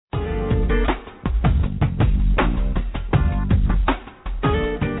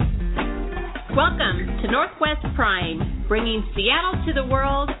bringing Seattle to the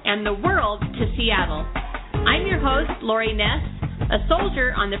world and the world to Seattle. I'm your host, Lori Ness, a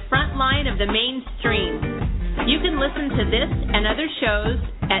soldier on the front line of the mainstream. You can listen to this and other shows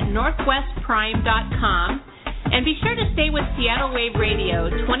at northwestprime.com, and be sure to stay with Seattle Wave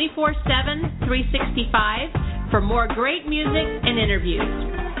Radio 24/7, 365 for more great music and interviews.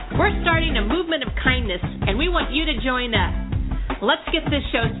 We're starting a movement of kindness, and we want you to join us. Let's get this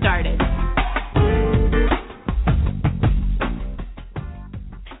show started.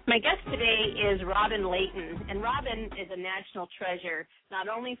 My guest today is Robin Layton, and Robin is a national treasure, not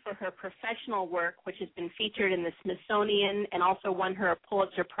only for her professional work, which has been featured in the Smithsonian and also won her a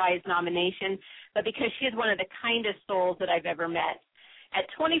Pulitzer Prize nomination, but because she is one of the kindest souls that I've ever met. At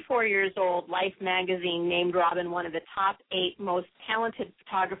 24 years old, Life magazine named Robin one of the top 8 most talented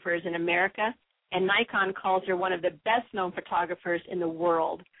photographers in America, and Nikon calls her one of the best-known photographers in the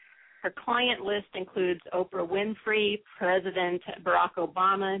world. Her client list includes Oprah Winfrey, President Barack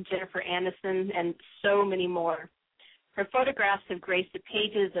Obama, Jennifer Aniston, and so many more. Her photographs have graced the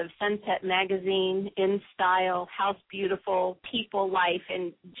pages of Sunset Magazine, In Style, House Beautiful, People, Life,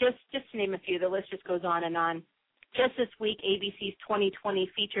 and just to name a few, the list just goes on and on. Just this week, ABC's 2020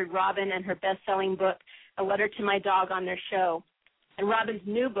 featured Robin and her best-selling book, A Letter to My Dog, on their show. And Robin's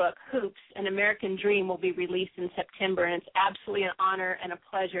new book, Hoops, An American Dream, will be released in September, and it's absolutely an honor and a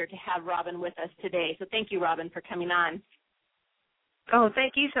pleasure to have Robin with us today. So thank you, Robin, for coming on. Oh,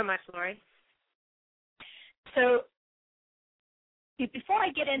 thank you so much, Lori. So before I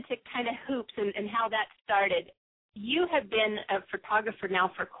get into kind of Hoops and how that started, you have been a photographer now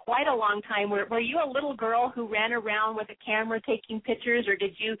for quite a long time. Were you a little girl who ran around with a camera taking pictures, or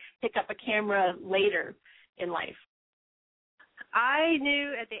did you pick up a camera later in life? I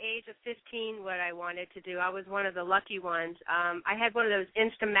knew at the age of 15 what I wanted to do. I was one of the lucky ones. I had one of those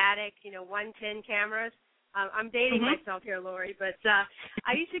Instamatic, 110 cameras. I'm dating myself here, Lori, but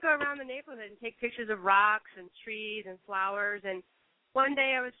I used to go around the neighborhood and take pictures of rocks and trees and flowers. And one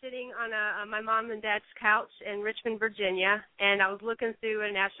day I was sitting on my mom and dad's couch in Richmond, Virginia, and I was looking through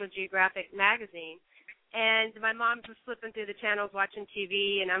a National Geographic magazine. And my mom was flipping through the channels watching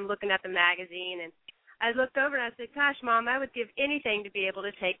TV, and I'm looking at the magazine, and I looked over and I said, gosh, Mom, I would give anything to be able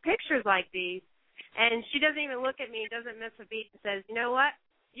to take pictures like these. And she doesn't even look at me, doesn't miss a beat, and says, you know what?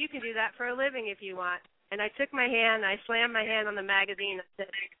 You can do that for a living if you want. And I took my hand, I slammed my hand on the magazine and said,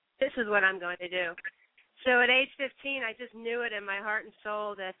 this is what I'm going to do. So at age 15, I just knew it in my heart and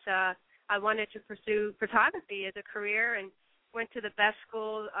soul that I wanted to pursue photography as a career, and went to the best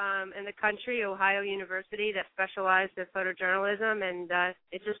school in the country, Ohio University, that specialized in photojournalism, and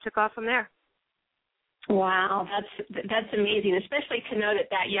it just took off from there. Wow, that's amazing, especially to know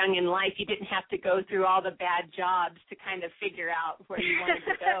that young in life you didn't have to go through all the bad jobs to kind of figure out where you wanted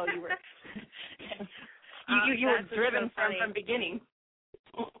to go. You were you were driven from beginning.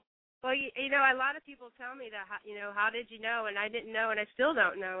 Well, a lot of people tell me that, how did you know? And I didn't know, and I still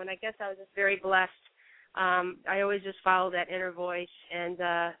don't know, and I guess I was just very blessed. I always just followed that inner voice, and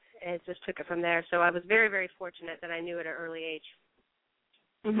it just took it from there. So I was very, very fortunate that I knew at an early age.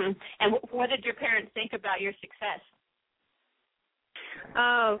 Mm-hmm. And what did your parents think about your success?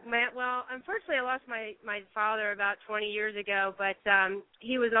 Oh, man, well, unfortunately, I lost my father about 20 years ago, but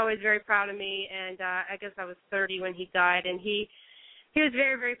he was always very proud of me, and I guess I was 30 when he died, and he was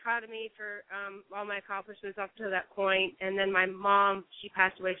very, very proud of me for all my accomplishments up to that point. And then my mom, she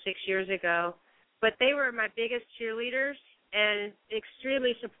passed away 6 years ago, but they were my biggest cheerleaders and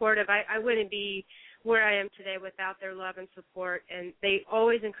extremely supportive. I wouldn't be where I am today without their love and support, and they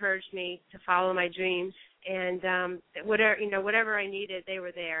always encouraged me to follow my dreams, and whatever I needed, they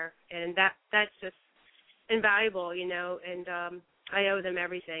were there, and that's just invaluable, and I owe them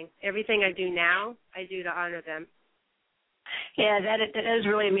everything. Everything I do now, I do to honor them. Yeah, that is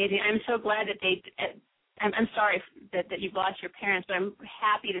really amazing. I'm so glad that I'm sorry that you've lost your parents, but I'm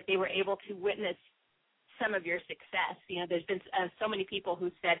happy that they were able to witness some of your success. There's been so many people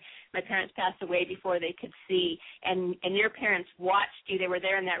who said, my parents passed away before they could see, and your parents watched you. They were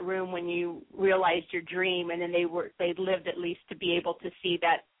there in that room when you realized your dream, and then they lived at least to be able to see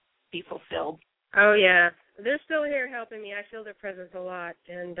that be fulfilled. Oh, yeah. They're still here helping me. I feel their presence a lot,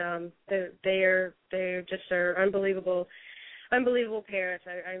 and they're just unbelievable parents.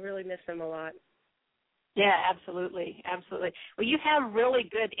 I really miss them a lot. Yeah, absolutely, absolutely. Well, you have really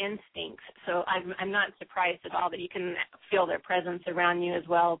good instincts, so I'm not surprised at all that you can feel their presence around you as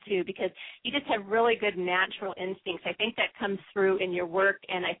well, too, because you just have really good natural instincts. I think that comes through in your work,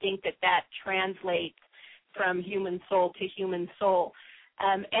 and I think that translates from human soul to human soul.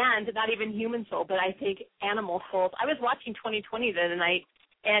 And not even human soul, but I think animal souls. I was watching 2020 the other night,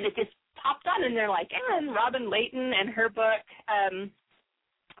 and it just popped on, and they're like, and Robin Layton and her book,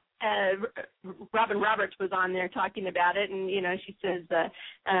 Robin Roberts was on there talking about it, and, she says,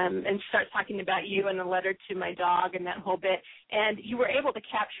 and starts talking about you in a letter to my dog and that whole bit. And you were able to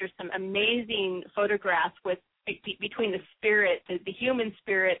capture some amazing photographs with between the spirit, the human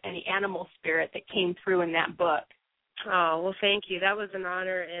spirit and the animal spirit that came through in that book. Oh, well, thank you. That was an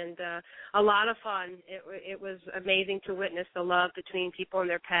honor and a lot of fun. It was amazing to witness the love between people and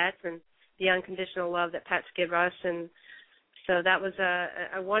their pets and the unconditional love that pets give us. And so that was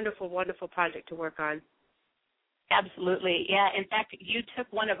a wonderful, wonderful project to work on. Absolutely. Yeah. In fact, you took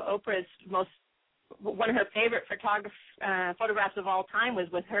one of Oprah's one of her favorite photographs of all time was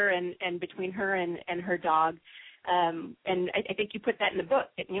with her and between her and her dog. And I think you put that in the book,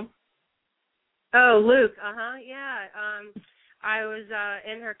 didn't you? Oh, Luke, yeah. I was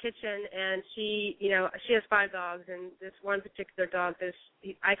in her kitchen, and she has 5 dogs, and this one particular dog,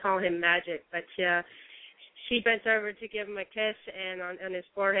 I call him Magic, but she bent over to give him a kiss and on his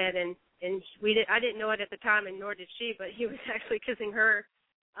forehead, and I didn't know it at the time, and nor did she, but he was actually kissing her.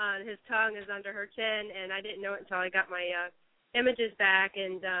 His tongue is under her chin, and I didn't know it until I got my images back,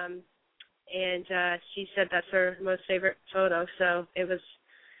 and she said that's her most favorite photo. So it was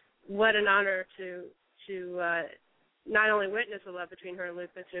what an honor to not only witness the love between her and Luke,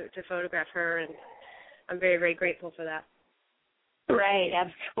 but to photograph her, and I'm very, very grateful for that. Right.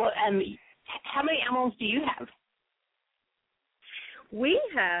 Well, how many animals do you have? We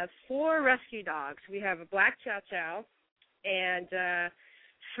have 4 rescue dogs. We have a black Chow Chow and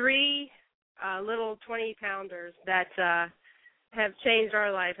 3 little 20-pounders that have changed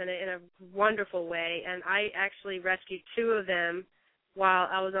our life in a wonderful way. And I actually rescued 2 of them while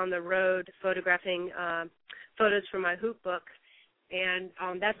I was on the road photographing photos for my hoop book. And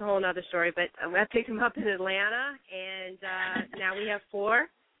that's a whole other story. But I picked them up in Atlanta, and now we have 4.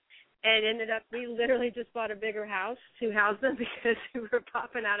 And we literally just bought a bigger house to house them because we were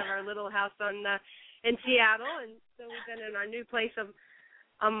popping out of our little house in Seattle. And so we've been in our new place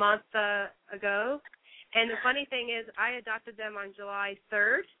a month ago. And the funny thing is I adopted them on July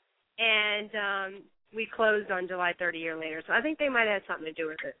 3rd, and we closed on July 3rd a year later. So I think they might have had something to do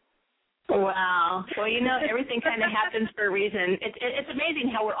with it. Wow. Well, everything kind of happens for a reason. It's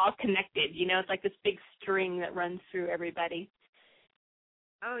amazing how we're all connected. It's like this big string that runs through everybody.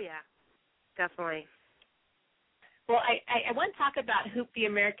 Oh, yeah, definitely. Well, I want to talk about Hoop the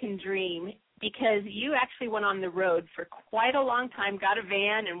American Dream because you actually went on the road for quite a long time, got a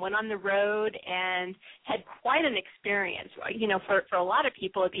van and went on the road and had quite an experience. For a lot of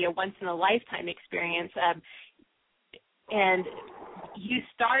people, it'd be a once-in-a-lifetime experience. And you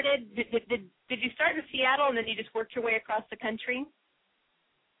started, did you start in Seattle and then you just worked your way across the country?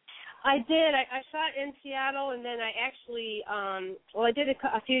 I did. I shot in Seattle, and then I actually, I did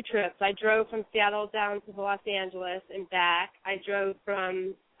a few trips. I drove from Seattle down to Los Angeles and back. I drove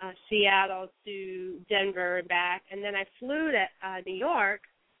from Seattle to Denver and back, and then I flew to New York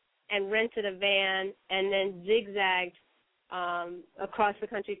and rented a van and then zigzagged across the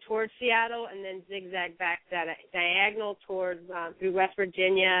country towards Seattle and then zigzagged back diagonal towards through West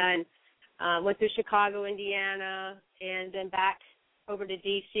Virginia and went through Chicago, Indiana, and then back over to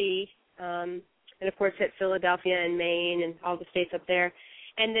D.C., and, of course, hit Philadelphia and Maine and all the states up there,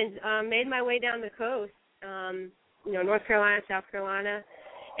 and then made my way down the coast, North Carolina, South Carolina,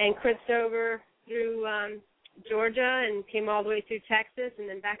 and crossed over through Georgia and came all the way through Texas and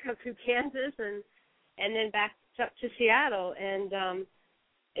then back up through Kansas and then back up to Seattle. And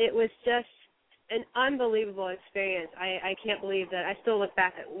it was just an unbelievable experience. I can't believe that. I still look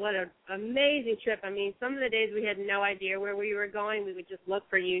back at what an amazing trip. I mean, some of the days we had no idea where we were going. We would just look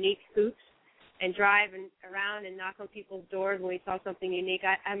for unique hoops and drive around and knock on people's doors when we saw something unique.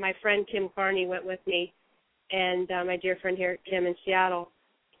 And my friend Kim Carney went with me, and my dear friend here, Kim in Seattle.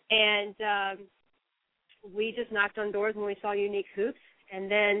 And we just knocked on doors when we saw unique hoops. And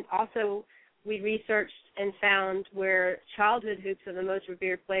then also we researched and found where childhood hoops are the most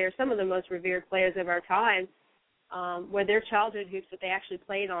revered players, some of the most revered players of our time, where their childhood hoops that they actually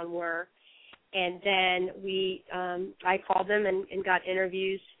played on were. And then I called them and got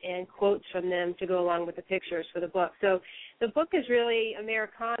interviews and quotes from them to go along with the pictures for the book. So the book is really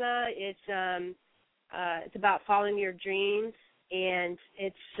Americana. It's about following your dreams, and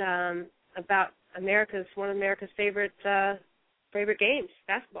it's about one of America's favorite games,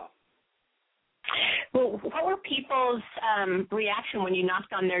 basketball. Well, what were people's reaction when you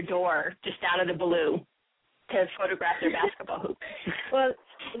knocked on their door just out of the blue to photograph their basketball hoops? Well,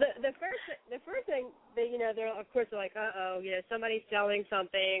 the first thing that they're of course like, somebody's selling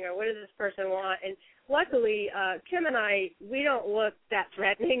something, or what does this person want? And luckily, Kim and I, we don't look that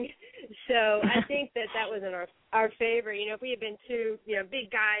threatening. So I think that wasn't our favorite. You know, if we had been two,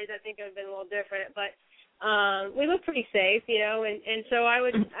 big guys, I think it would have been a little different. But we looked pretty safe, and so I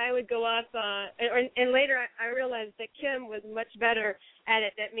would go up, and later I realized that Kim was much better at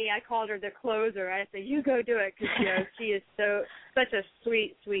it than me. I called her the closer. I said, "You go do it," because she is such a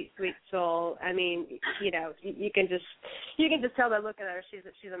sweet soul. I mean, you can just tell by looking at her,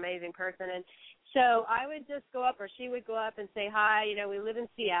 she's an amazing person. And so I would just go up, or she would go up and say hi. We live in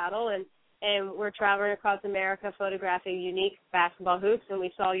Seattle, and we're traveling across America photographing unique basketball hoops, and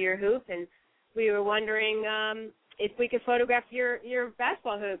we saw your hoop, and we were wondering if we could photograph your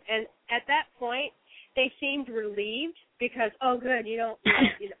basketball hoop. And at that point, they seemed relieved because, oh, good, you don't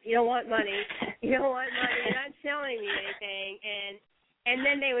want money. You don't want money. You're not selling me anything. And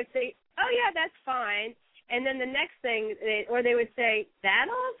then they would say, oh, yeah, that's fine. And then the next thing, they would say, that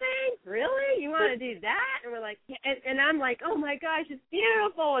whole thing? Really? You want to do that? And we're like, yeah. And I'm like, oh, my gosh, it's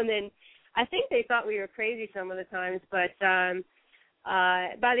beautiful. And then I think they thought we were crazy some of the times, but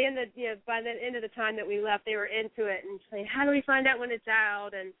by the end of the time that we left, they were into it and saying, how do we find out when it's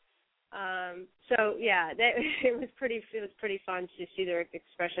out? And so yeah, it was pretty fun to see their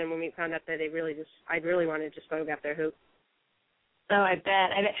expression when we found out that I really wanted to just photograph their hoop. Oh, I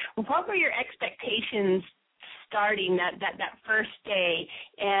bet. Well, what were your expectations starting that first day,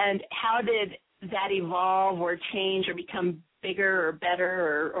 and how did that evolve or change or become bigger or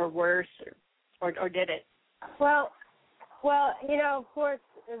better or worse, or did it? Well, of course,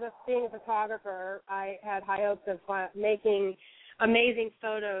 being a photographer, I had high hopes of making amazing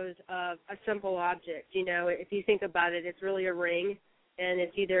photos of a simple object. If you think about it, it's really a ring, and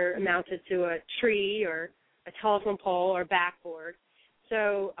it's either mounted to a tree or a telephone pole or backboard.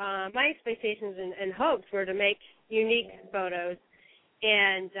 So my expectations and hopes were to make unique photos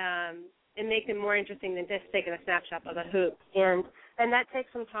and make them more interesting than just taking a snapshot of a hoop. And that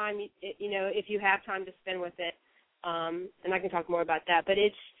takes some time, if you have time to spend with it. And I can talk more about that. But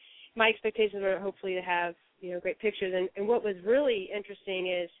my expectations were hopefully to have, great pictures. And what was really interesting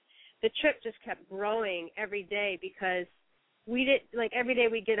is the trip just kept growing every day because every day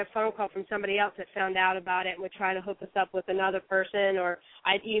we'd get a phone call from somebody else that found out about it and would try to hook us up with another person, or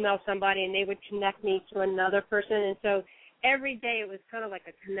I'd email somebody and they would connect me to another person. And so every day it was kind of like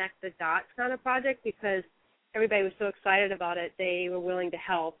a connect the dots kind of project because everybody was so excited about it, they were willing to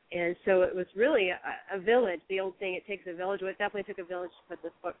help. And so it was really a village, the old saying, it takes a village. Well, it definitely took a village to put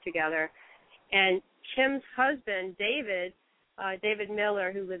this book together. And Kim's husband, David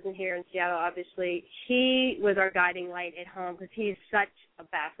Miller, who lives in here in Seattle, obviously, he was our guiding light at home because he's such a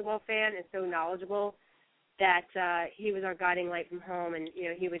basketball fan and so knowledgeable that he was our guiding light from home. And,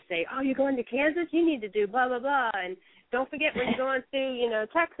 he would say, oh, you're going to Kansas? You need to do blah, blah, blah. And don't forget when you're going to,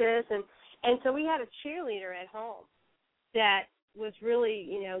 Texas. And so we had a cheerleader at home that was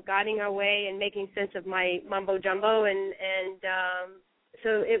really, guiding our way and making sense of my mumbo jumbo. And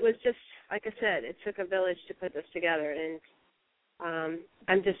so it was just, like I said, it took a village to put this together. And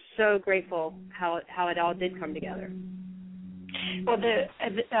I'm just so grateful how it all did come together. Well,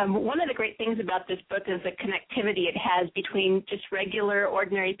 one of the great things about this book is the connectivity it has between just regular,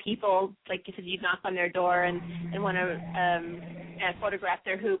 ordinary people. Like you said, you knock on their door and want to photograph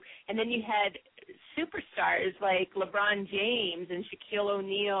their hoop. And then you had superstars like LeBron James and Shaquille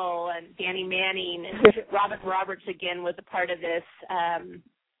O'Neal and Danny Manning. And Robert Roberts, again, was a part of this.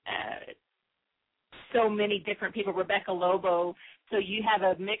 So many different people, Rebecca Lobo. So you have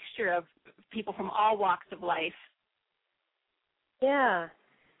a mixture of people from all walks of life. Yeah.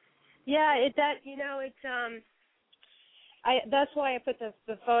 That's why I put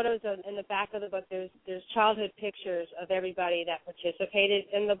the photos in the back of the book. There's childhood pictures of everybody that participated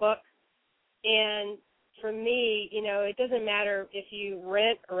in the book. And for me, it doesn't matter if you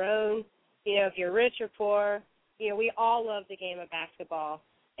rent or own, if you're rich or poor, we all love the game of basketball.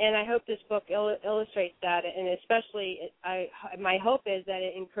 And I hope this book illustrates that, and especially my hope is that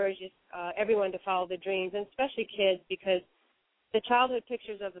it encourages everyone to follow their dreams, and especially kids, because the childhood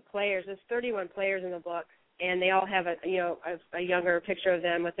pictures of the players, there's 31 players in the book, and they all have a younger picture of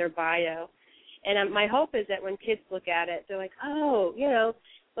them with their bio. And my hope is that when kids look at it, they're like, oh,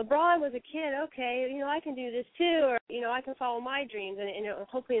 LeBron was a kid, okay, I can do this too, or, I can follow my dreams, and it'll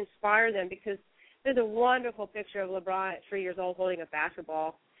hopefully inspire them, because there's a wonderful picture of LeBron at 3 years old holding a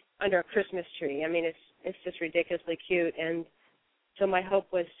basketball under a Christmas tree. I mean, it's just ridiculously cute. And so my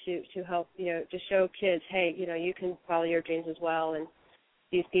hope was to help, to show kids, hey, you can follow your dreams as well. And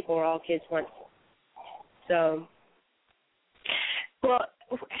these people were all kids once. So. Well,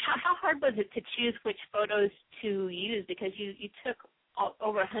 how hard was it to choose which photos to use? Because you took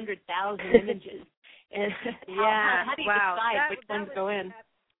over 100,000 images. And yeah. How do you decide which ones go in?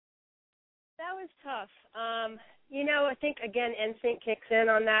 that was tough. I think again instinct kicks in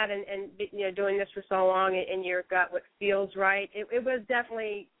on that, and doing this for so long, and your gut what feels right. It was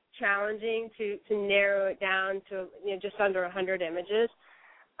definitely challenging to narrow it down to just under 100 images.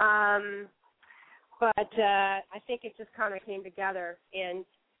 But I think it just kind of came together, and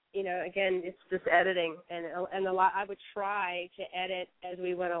again, it's just editing, and a lot. I would try to edit as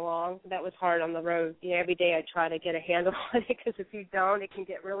we went along. That was hard on the road. Every day I try to get a handle on it, because if you don't, it can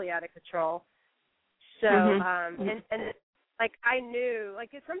get really out of control. So, and like I knew, like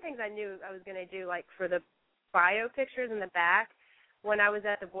some things I knew I was going to do, like for the bio pictures in the back. When I was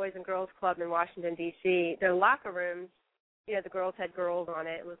at the Boys and Girls Club in Washington, D.C., their locker rooms, the girls had girls on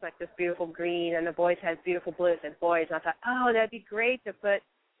it. It was like this beautiful green, and the boys had beautiful blues and boys. And I thought, oh, that'd be great to put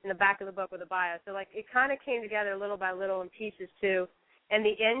in the back of the book with a bio. So, like, it kind of came together little by little in pieces, too. And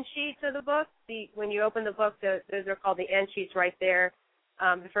the end sheets of the book, when you open the book, those are called the end sheets right there.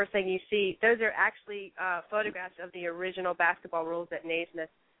 The first thing you see, those are actually photographs of the original basketball rules that Naismith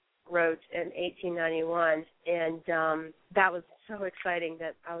wrote in 1891. And that was so exciting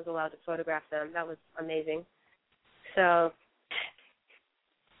that I was allowed to photograph them. That was amazing. So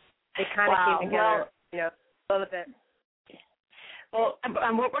it kind of came together, a little bit. Well,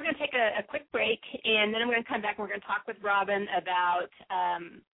 we're going to take a quick break, and then I'm going to come back and we're going to talk with Robin about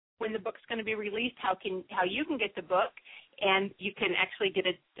when the book's going to be released, how you can get the book, and you can actually get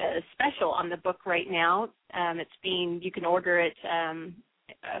a special on the book right now. You can order it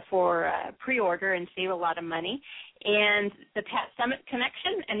for pre-order and save a lot of money. And the Pat Summitt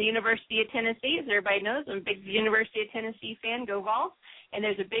Connection and the University of Tennessee, as everybody knows, I'm a big University of Tennessee fan, go Vols, and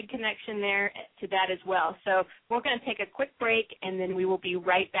there's a big connection there to that as well. So we're going to take a quick break, and then we will be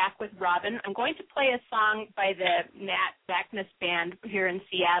right back with Robin. I'm going to play a song by the Matt Backness Band here in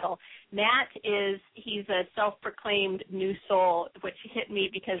Seattle. Matt he's a self-proclaimed new soul, which hit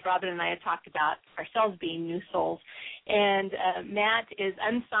me because Robin and I had talked about ourselves being new souls. And Matt is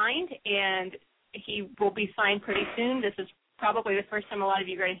unsigned, and he will be signed pretty soon. This is probably the first time a lot of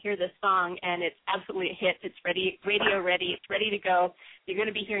you are going to hear this song, and it's absolutely a hit. It's ready, radio ready. It's ready to go. You're going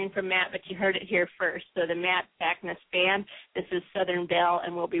to be hearing from Matt, but you heard it here first. So the Matt Backness Band, this is Southern Belle,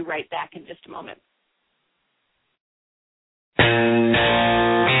 and we'll be right back in just a moment.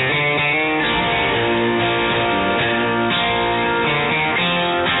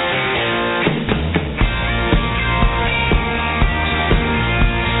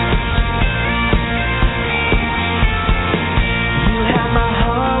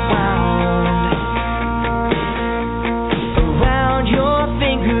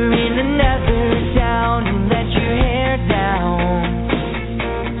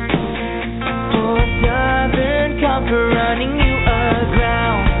 Running you aground.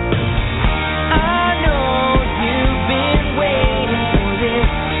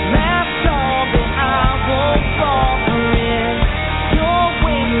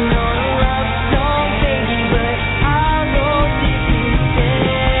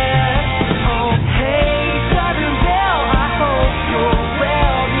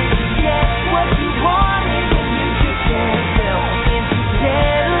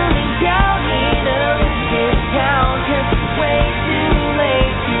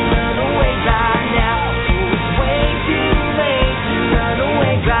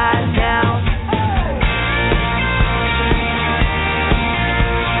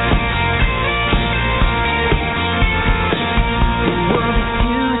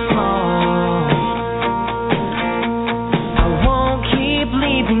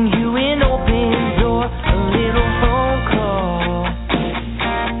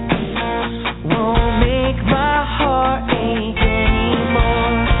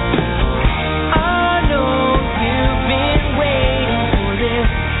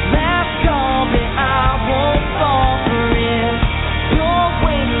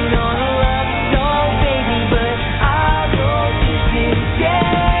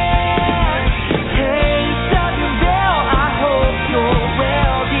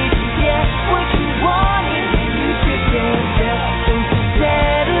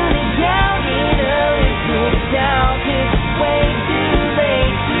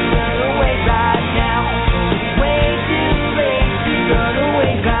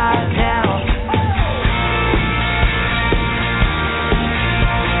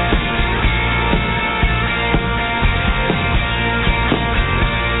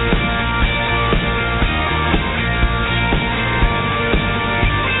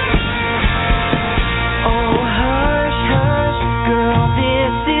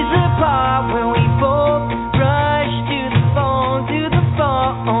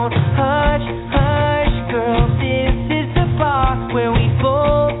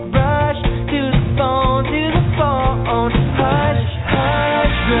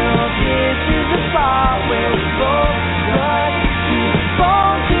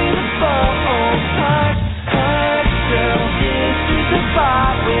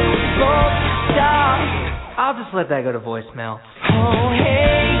 Let's let that go to voicemail. Oh,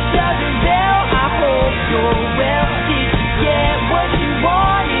 hey, Southern Belle, I hope you're well. Did you get what you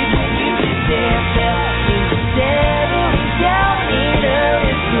wanted when you just fell into settling down in a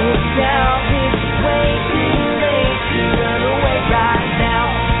little town? It's way too late to run away right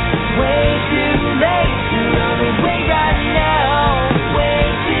now. Way too late to run away right now. Way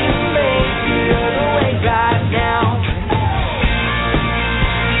too late to run away right now.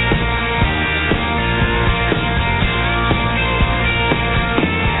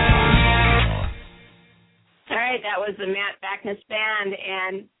 All right, that was the Matt Backness Band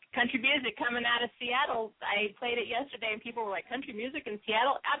and country music coming out of Seattle. I played it yesterday, and people were like, country music in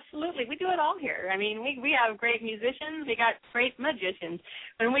Seattle? Absolutely. We do it all here. I mean, we have great musicians. We got great magicians.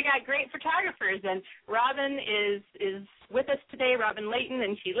 And we got great photographers. And Robin is with us today, Robin Layton,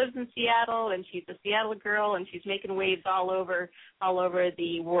 and she lives in Seattle, and she's a Seattle girl, and she's making waves all over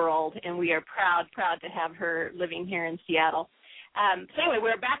the world. And we are proud to have her living here in Seattle. So anyway,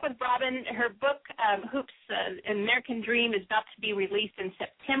 we're back with Robin. Her book, Hoops, An American Dream, is about to be released in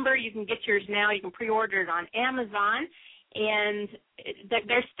September. You can get yours now. You can pre-order it on Amazon. And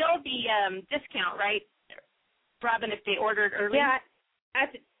there's still the discount, right, Robin, if they ordered early? Yeah, I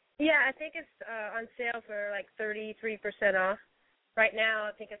think it's on sale for like 33% off. Right now,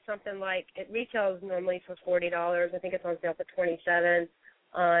 I think it's something like, it retails normally for $40. I think it's on sale for $27.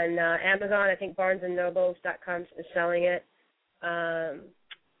 On Amazon, I think BarnesandNobles.com is selling it.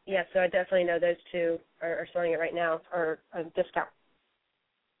 So I definitely know those two are selling it right now for a discount.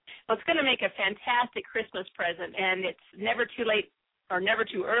 Well, it's going to make a fantastic Christmas present, and it's never too late or never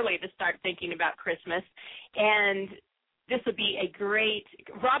too early to start thinking about Christmas. And this would be a great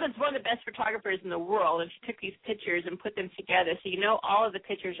 – Robin's one of the best photographers in the world, and she took these pictures and put them together. So you know all of the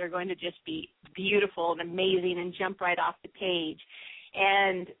pictures are going to just be beautiful and amazing and jump right off the page.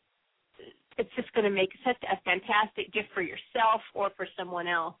 And it's just going to make such a fantastic gift for yourself or for someone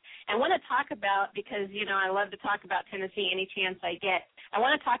else. I want to talk about, because, you know, I love to talk about Tennessee any chance I get, I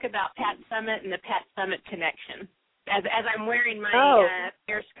want to talk about Pat Summitt and the Pat Summitt connection. As I'm wearing my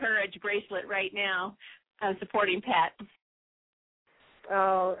Fierce Courage bracelet right now, supporting Pat.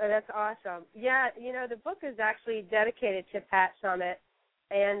 Oh, that's awesome. Yeah, you know, the book is actually dedicated to Pat Summitt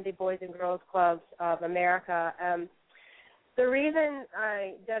and the Boys and Girls Clubs of America. The reason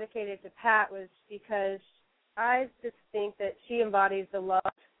I dedicated it to Pat was because I just think that she embodies the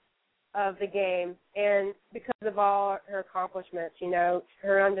love of the game, and because of all her accomplishments, you know,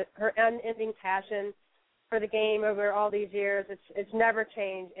 her unending passion for the game over all these years, it's never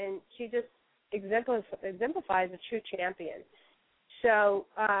changed, and she just exemplifies a true champion. So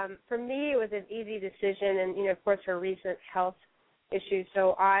for me, it was an easy decision, and, you know, of course, her recent health issues.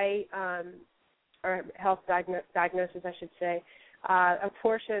 So or health diagnosis, I should say, a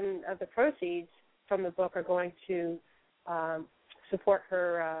portion of the proceeds from the book are going to support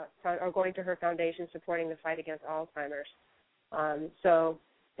her, or going to her foundation supporting the fight against Alzheimer's. So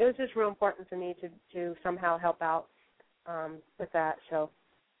it was just real important for me to somehow help out with that. So.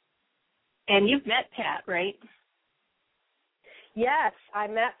 And you've met Pat, right? Yes, I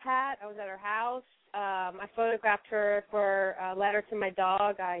met Pat. I was at her house. I photographed her for a letter to my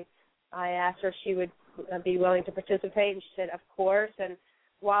dog. I asked her if she would be willing to participate, and she said, of course. And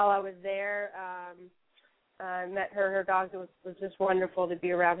while I was there, I met her. Her dog was just wonderful to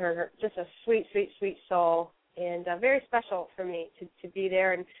be around her. Just a sweet, sweet, sweet soul, and very special for me to be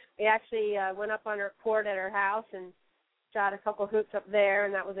there. And we actually went up on her court at her house and shot a couple hoops up there,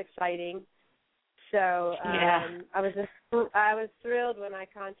 and that was exciting. So I was thrilled when I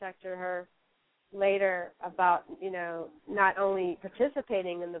contacted her later about, you know, not only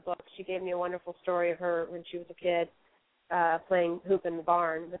participating in the book. She gave me a wonderful story of her when she was a kid playing hoop in the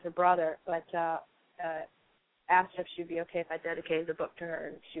barn with her brother, but asked if she'd be okay if I dedicated the book to her,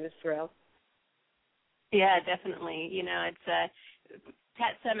 and she was thrilled. Yeah, definitely. You know, it's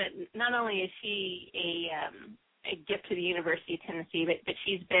Pat Summitt. Not only is she a gift to the University of Tennessee, but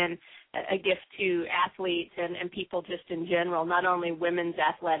she's been a gift to athletes and people just in general, not only women's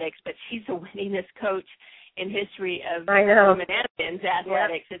athletics, but she's the winningest coach in history of women and men's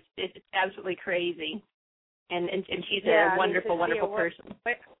athletics. Yep. It's absolutely crazy. And she's a wonderful person.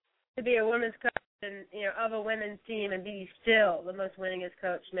 To be a women's coach and, you know, of a women's team and be still the most winningest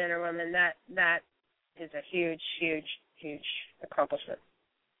coach, men or women, that is a huge, huge, huge accomplishment.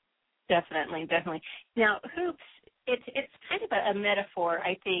 Definitely. Now, hoops, it's kind of a metaphor,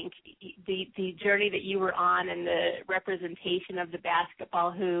 I think, the journey that you were on and the representation of the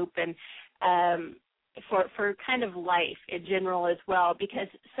basketball hoop and for kind of life in general as well, because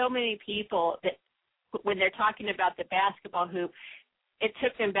so many people that when they're talking about the basketball hoop, it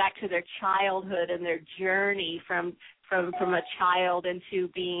took them back to their childhood and their journey from a child into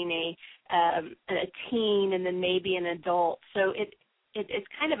being a teen and then maybe an adult. So it's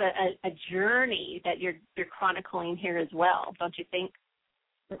kind of a journey that you're chronicling here as well, don't you think?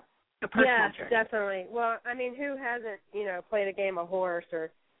 A personal journey. Definitely. Well, I mean, who hasn't, played a game of horse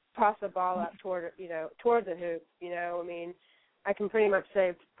or tossed a ball up toward the hoop, I mean, I can pretty much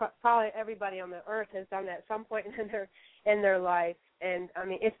say probably everybody on the earth has done that at some point in their life. And, I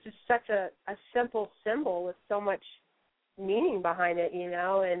mean, it's just such a simple symbol with so much meaning behind it, and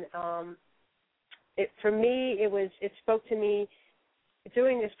for me, it spoke to me.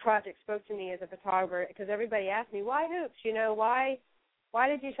 Doing this project spoke to me as a photographer because everybody asked me, why hoops? Why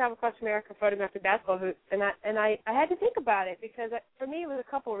did you travel across America photographing basketball hoops? And I had to think about it because for me it was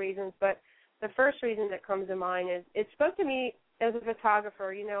a couple reasons, but the first reason that comes to mind is it spoke to me as a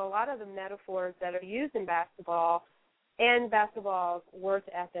photographer. A lot of the metaphors that are used in basketball and basketball's work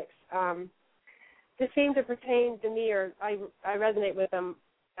ethics just seem to pertain to me, or I resonate with them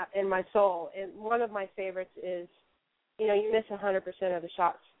in my soul. And one of my favorites is, you miss 100% of the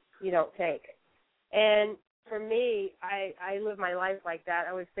shots you don't take. And for me, I live my life like that.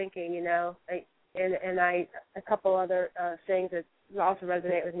 I was thinking, a couple other things that also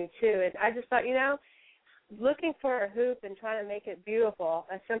resonate with me too. And I just thought, looking for a hoop and trying to make it beautiful,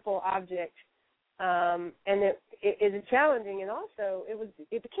 a simple object, and it is challenging. And also,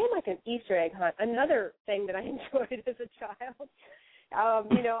 it became like an Easter egg hunt. Another thing that I enjoyed as a child.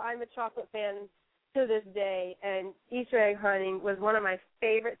 I'm a chocolate fan to this day, and Easter egg hunting was one of my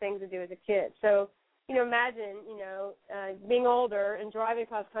favorite things to do as a kid. So, imagine, being older and driving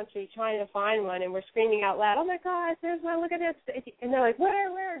across country trying to find one, and we're screaming out loud, oh, my gosh, there's one, look at this. And they're like,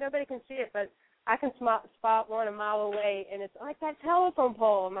 where? Nobody can see it, but I can spot one a mile away, and it's like that telephone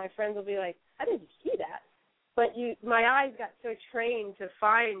pole. And my friends will be like, how did you see that? But my eyes got so trained to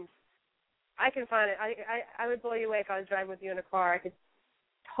find. I can find it. I would blow you away if I was driving with you in a car. I could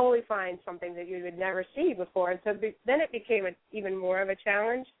totally find something that you would never see before. And so then it became even more of a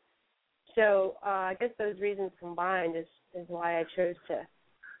challenge. So I guess those reasons combined is why I chose to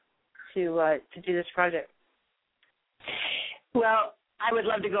do this project. Well, I would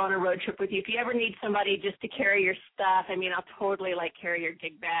love to go on a road trip with you. If you ever need somebody just to carry your stuff, I mean, I'll totally carry your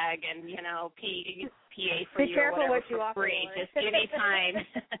gig bag and PA for you or whatever for free. Just anytime.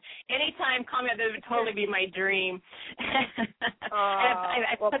 Anytime, call me. That would totally be my dream.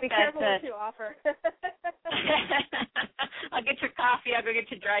 Be careful what you offer. I'll get your coffee. I'll go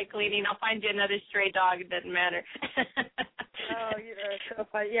get your dry cleaning. I'll find you another stray dog. It doesn't matter. Oh, you are so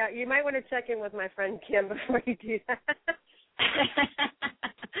funny. Yeah, you might want to check in with my friend Kim before you do that.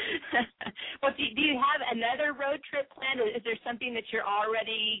 Well, do you have another road trip planned? Is there something that you're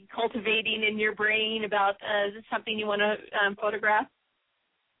already cultivating in your brain about something you want to photograph?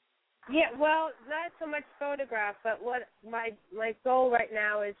 Yeah, well, not so much photograph, but what my goal right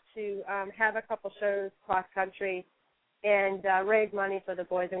now is to have a couple shows cross country and raise money for the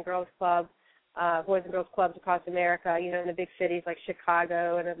Boys and Girls Clubs across America. In the big cities like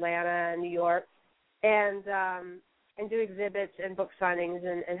Chicago and Atlanta and New York, and do exhibits and book signings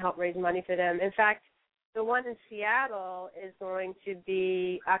and help raise money for them. In fact, the one in Seattle is going to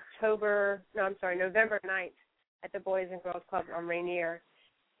be November 9th at the Boys and Girls Club on Rainier.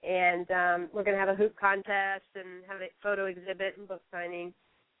 And we're going to have a hoop contest and have a photo exhibit and book signing.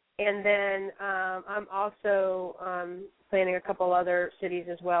 And then I'm also planning a couple other cities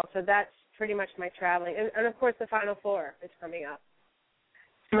as well. So that's pretty much my traveling. And of course, the Final Four is coming up.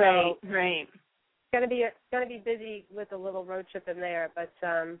 Right, so, right. Going to be busy with a little road trip in there, but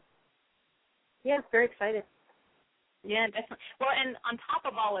very excited. Yeah, definitely. Well, and on top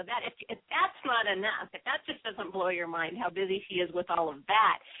of all of that, if that's not enough, if that just doesn't blow your mind how busy she is with all of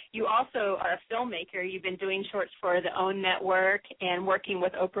that, you also are a filmmaker. You've been doing shorts for the OWN Network and working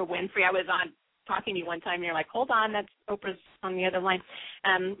with Oprah Winfrey. I was talking to you one time, and you're like, hold on, that's Oprah's on the other line,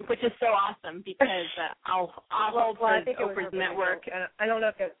 which is so awesome because I'll hold for Oprah's network. I don't know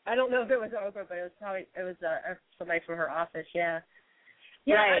if it was Oprah, but it was somebody from her office. Yeah.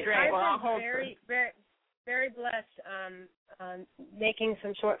 Yeah. Right. Well, I'll hold very blessed making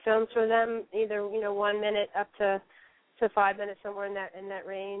some short films for them, either 1 minute up to 5 minutes, somewhere in that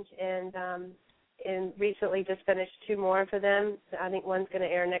range, and recently just finished 2 more for them. I think one's going to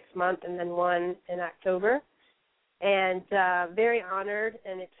air next month, and then one in October. And very honored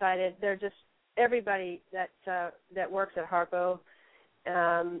and excited. They're just everybody that works at Harpo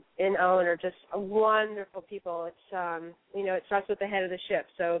in OWN are just wonderful people. It's it starts with the head of the ship.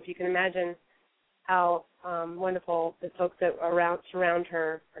 So if you can imagine how wonderful the folks that surround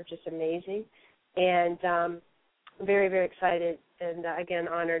her are just amazing. And very, very excited and again,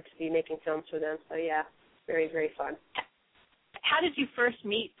 honored to be making films for them. So, yeah, very, very fun. How did you first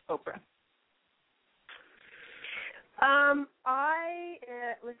meet Oprah?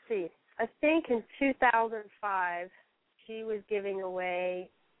 Let's see, I think in 2005, she was giving away,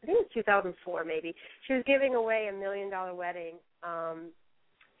 I think it was 2004 maybe, she was giving away $1 million wedding,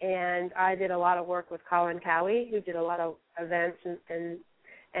 and I did a lot of work with Colin Cowie, who did a lot of events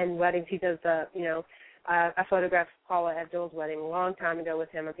and weddings. He does I photographed Paula Abdul's wedding a long time ago with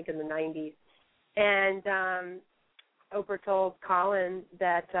him, I think in the 90s. And Oprah told Colin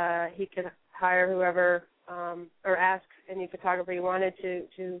that he could hire whoever or ask any photographer he wanted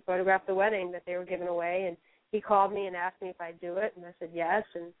to photograph the wedding that they were giving away. And he called me and asked me if I'd do it, and I said yes.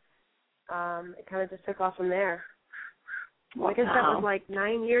 And it kind of just took off from there. Wow. I guess that was like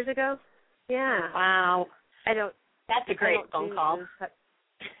 9 years ago. Yeah. Wow. That's a great phone call.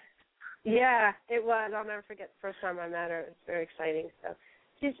 Yeah, it was. I'll never forget the first time I met her. It was very exciting. So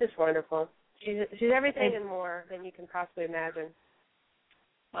she's just wonderful. She's everything and more than you can possibly imagine.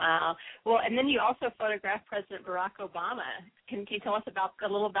 Wow. Well, and then you also photographed President Barack Obama. Can you tell us a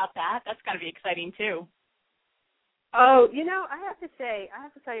little about that? That's got to be exciting too. Oh, I have to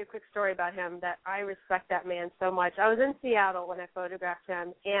tell you a quick story about him that I respect that man so much. I was in Seattle when I photographed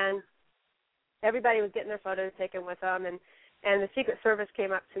him, and everybody was getting their photos taken with him, and the Secret Service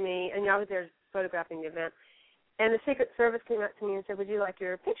came up to me, and I was there photographing the event, and the Secret Service came up to me and said, would you like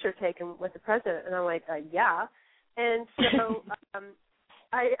your picture taken with the president? And I'm like, yeah. And so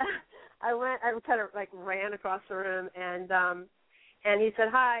I kind of like ran across the room, and he said,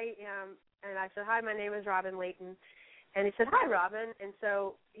 hi, and I said, hi, my name is Robin Layton. And he said, hi, Robin. And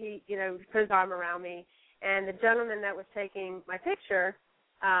so he, put his arm around me. And the gentleman that was taking my picture,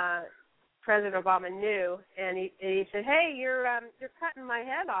 President Obama knew, and he said, hey, you're cutting my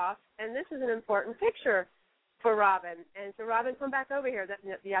head off, and this is an important picture for Robin. And so, Robin, come back over here.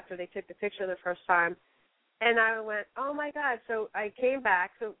 After they took the picture the first time. And I went, oh, my God. So I came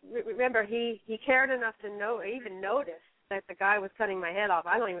back. So remember, he cared enough to even notice that the guy was cutting my head off.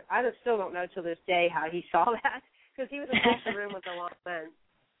 I still don't know to this day how he saw that, because he was across the room with a long lens.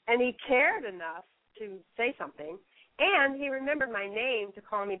 And he cared enough to say something, and he remembered my name to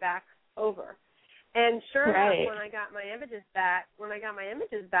call me back over. And sure enough, when I got my images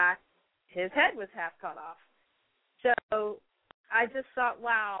back, his head was half cut off. So I just thought,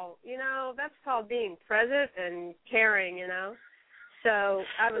 wow, that's called being present and caring, So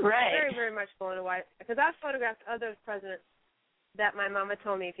I was very, very much blown away, because I've photographed other presidents that my mama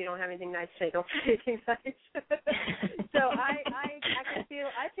told me, if you don't have anything nice to say, don't say anything nice. So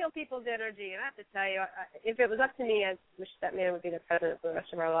I feel people's energy, and I have to tell you, if it was up to me, I wish that man would be the president for the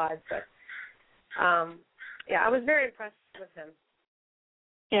rest of our lives. But I was very impressed with him.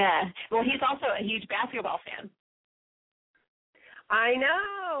 Yeah. Well, he's also a huge basketball fan. I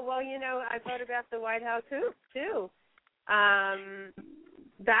know. Well, I photographed the White House too.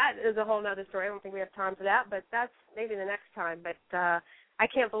 That is a whole other story. I don't think we have time for that, but that's maybe the next time. But I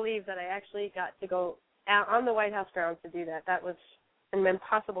can't believe that I actually got to go out on the White House grounds to do that. That was an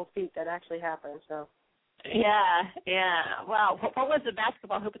impossible feat that actually happened. So. Yeah. Wow. What was the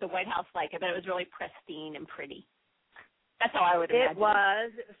basketball hoop at the White House like? I bet it was really pristine and pretty. That's how I would imagine. It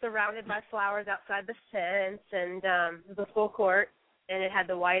was surrounded by flowers outside the fence, and the full court, and it had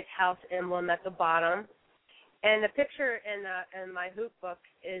the White House emblem at the bottom. And the picture in my hoop book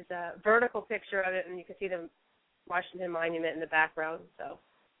is a vertical picture of it, and you can see the Washington Monument in the background. So,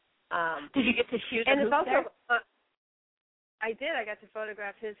 did you get to shoot a hoop there? I did. I got to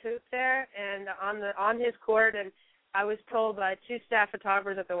photograph his hoop there, and on his court. And I was told by two staff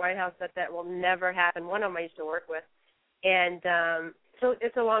photographers at the White House that will never happen. One of them I used to work with, and so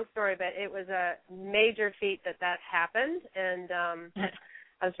it's a long story, but it was a major feat that happened, and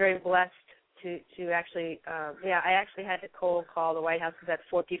I was very blessed. To actually, I actually had to cold call the White House because I had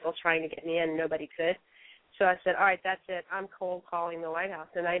 4 people trying to get me in and nobody could. So I said, all right, that's it. I'm cold calling the White House.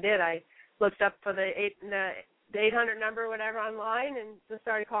 And I did. I looked up for the 800 number or whatever online and just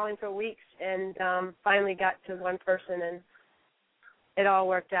started calling for weeks, and finally got to one person, and it all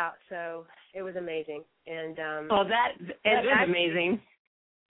worked out. So it was amazing. And that is amazing.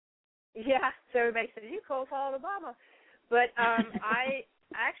 Yeah. So everybody said, you cold called Obama. But I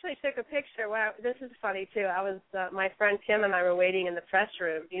actually took a picture. This is funny too. I was my friend Kim and I were waiting in the press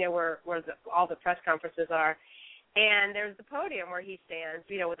room, where all the press conferences are, and there's the podium where he stands,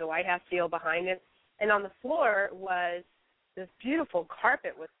 with the White House seal behind him, and on the floor was this beautiful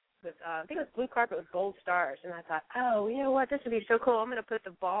carpet with I think it was blue carpet with gold stars, and I thought, oh, you know what, this would be so cool. I'm going to put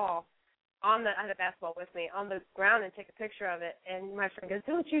the ball I had a basketball with me on the ground and take a picture of it, and my friend goes,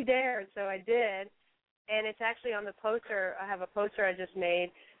 don't you dare, and so I did. and it's actually on the poster. I have a poster I just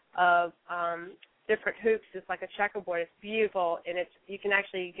made of different hoops. It's like a checkerboard. It's beautiful, and you can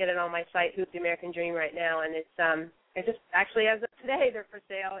actually get it on my site, Hoop the American Dream, right now. And it's just actually, as of today, they're for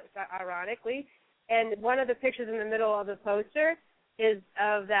sale, ironically. And one of the pictures in the middle of the poster is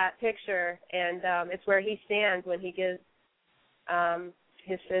of that picture, and it's where he stands when he gives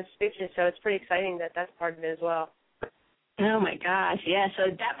his speeches. So it's pretty exciting that that's part of it as well. Oh, my gosh, yeah. So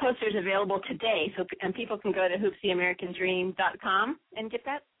that poster is available today, and people can go to hooptheamericandream.com and get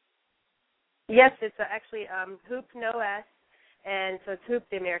that? Yes, it's actually Hoop No S, and so it's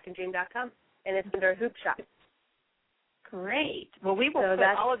hooptheamericandream.com, and it's under Hoop Shop. Great. Well, we will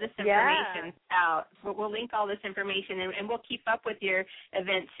put all of this information out. We'll link all this information, and we'll keep up with your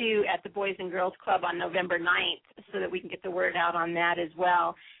event, too, at the Boys and Girls Club on November 9th so that we can get the word out on that as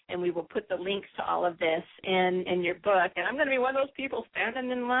well. And we will put the links to all of this in your book. And I'm going to be one of those people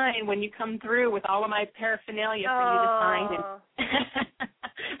standing in line when you come through with all of my paraphernalia for you to sign. And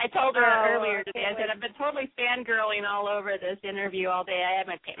I told her earlier today, I said, I've been totally fangirling all over this interview all day. I had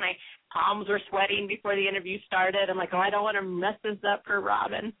my palms were sweating before the interview started. I'm like, I don't want to mess this up for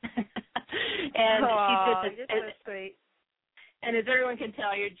Robin. And she's just so sweet. And as everyone can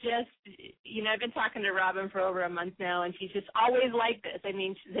tell, you're just, I've been talking to Robin for over a month now, and she's just always like this. I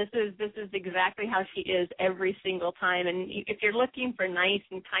mean, this is exactly how she is every single time. And if you're looking for nice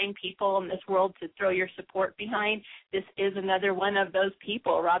and kind people in this world to throw your support behind, this is another one of those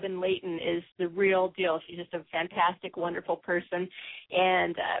people. Robin Layton is the real deal. She's just a fantastic, wonderful person.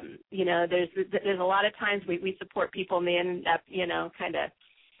 And, there's a lot of times we support people and they end up, kind of,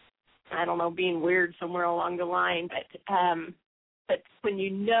 I don't know, being weird somewhere along the line. But when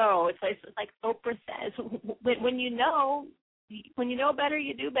it's like Oprah says, when you know better,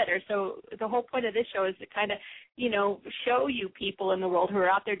 you do better. So the whole point of this show is to kind of, show you people in the world who are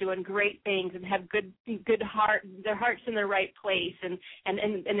out there doing great things and have good heart, their heart's in the right place, and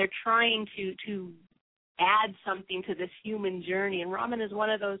they're trying to add something to this human journey. And Robin is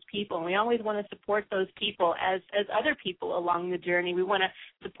one of those people, and we always want to support those people as other people along the journey. We want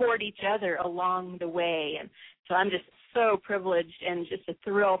to support each other along the way. And so I'm just so privileged and just a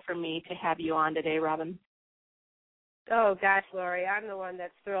thrill for me to have you on today, Robin. Oh, gosh, Lori, I'm the one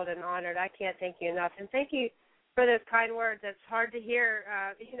that's thrilled and honored. I can't thank you enough. And thank you for those kind words. It's hard to hear,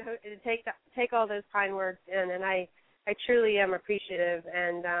 to take all those kind words in. And I truly am appreciative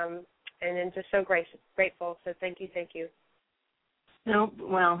and I'm just so grateful. So thank you. No,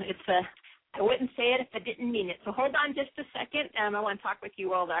 well, I wouldn't say it if I didn't mean it. So hold on just a second. I want to talk with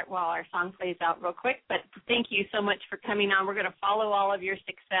you while our song plays out real quick. But thank you so much for coming on. We're going to follow all of your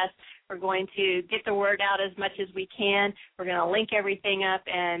success. We're going to get the word out as much as we can. We're going to link everything up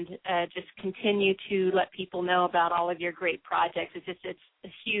and just continue to let people know about all of your great projects. It's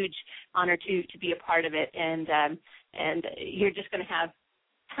a huge honor to be a part of it. And you're just going to have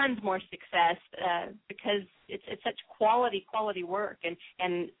tons more success because it's such quality work,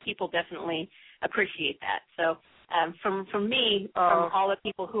 and people definitely appreciate that. So from me, from all the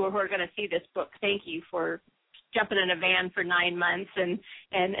people who are going to see this book, thank you for jumping in a van for 9 months and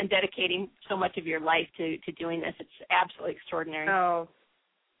dedicating so much of your life to doing this. It's absolutely extraordinary. Oh,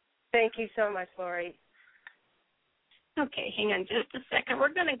 thank you so much, Lori. Okay, hang on just a second.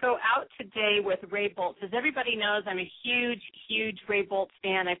 We're going to go out today with Ray Boltz. As everybody knows, I'm a huge Ray Boltz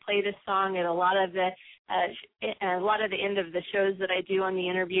fan. I play this song at a lot of the end of the shows that I do on the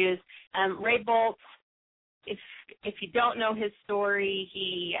interviews. Ray Boltz, if you don't know his story,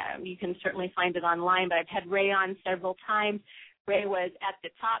 you can certainly find it online, but I've had Ray on several times. Ray was at the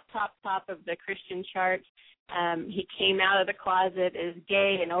top of the Christian charts. He came out of the closet as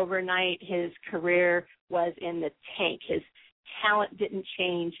gay, and overnight his career was in the tank. His talent didn't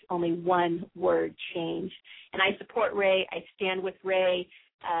change. Only one word changed. And I support Ray. I stand with Ray.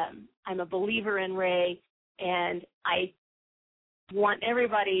 I'm a believer in Ray, and I want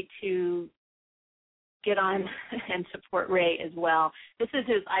everybody to get on and support Ray as well. This is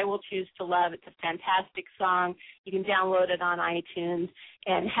his I Will Choose to Love. It's a fantastic song. You can download it on iTunes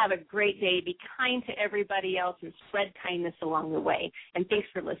and have a great day. Be kind to everybody else and spread kindness along the way. And thanks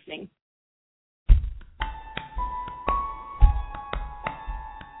for listening.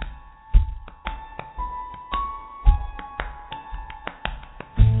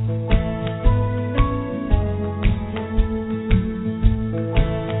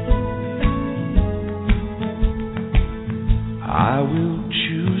 I will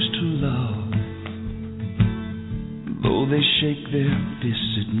choose to love, though they shake their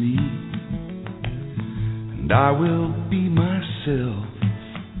fists at me, and I will be myself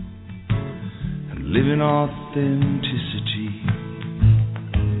and live in authenticity.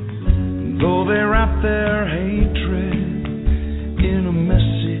 Though Though they wrap their hatred in a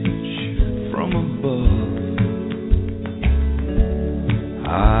message from above,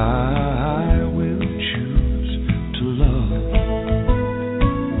 I will choose to love.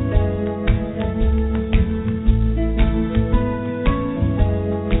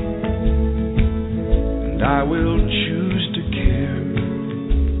 And I will choose to care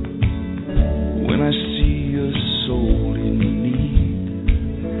when I see a soul in need.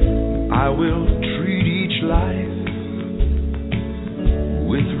 I will treat each life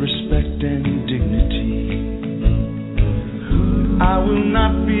with respect and dignity. I will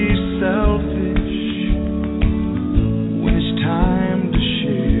not be selfish when it's time to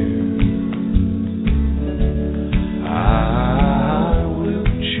share. I will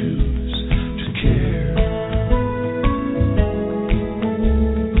choose to care.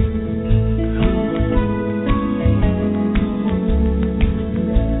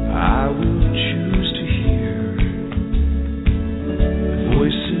 I will choose to hear the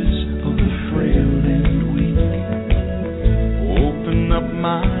voices of the frail and weak. Open up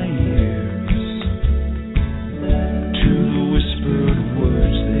my ears to the whispered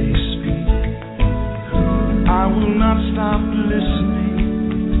words they speak. I will not stop listening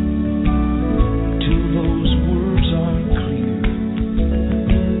till those words are clear.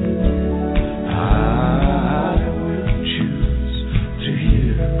 I will choose to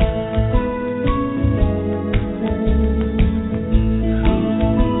hear.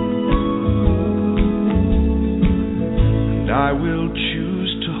 And I will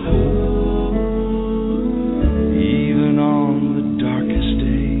choose to hope, even on the darkest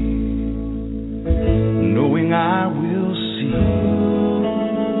day, knowing I will see,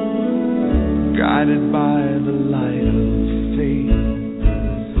 guided by the light of faith.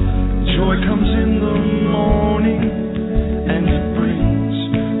 Joy comes in the morning, and it brings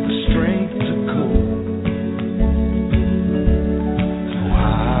the strength to cope. So I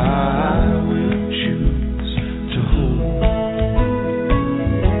will choose to hope.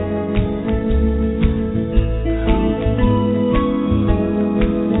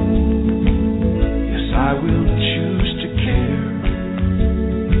 Yes, I will choose to care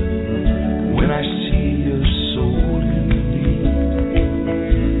when I see a soul in need.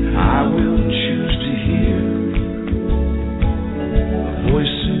 I will choose to hear the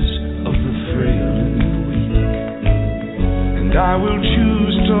voices of the frail and weak. And I will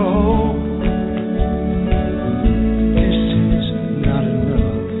choose to hope